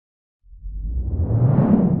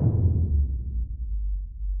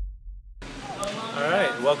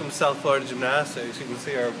Welcome to South Florida Gymnastics. You can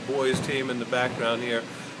see our boys team in the background here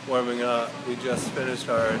warming up. We just finished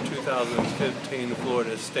our 2015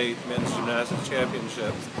 Florida State Men's Gymnastics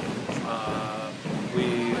Championships.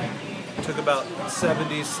 We took about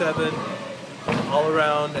 77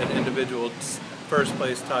 all-around and individual first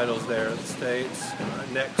place titles there in the States.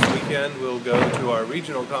 Next weekend we'll go to our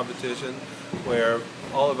regional competition where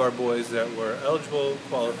all of our boys that were eligible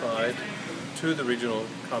qualified to the regional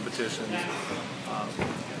competitions.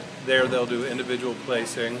 There they'll do individual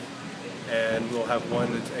placing, and we'll have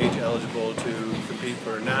one that's age eligible to compete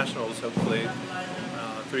for nationals hopefully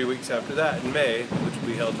 3 weeks after that in May, which will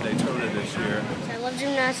be held in Daytona this year. I love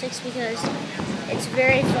gymnastics because it's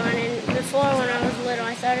very fun, and before when I was little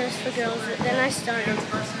I thought it was for girls, but then I started,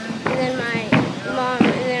 and then my mom,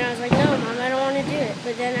 and then I was like, no Mom, I don't want to do it,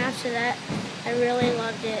 but then after that I really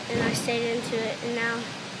loved it and I stayed into it, and now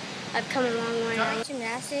I've come a long way. I like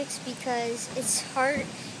gymnastics because it's hard.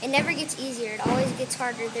 It never gets easier. It always gets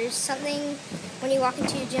harder. There's something when you walk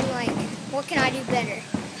into a gym like, what can I do better?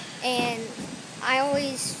 And I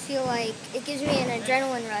always feel like it gives me an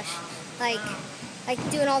adrenaline rush. Like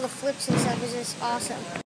doing all the flips and stuff is just awesome.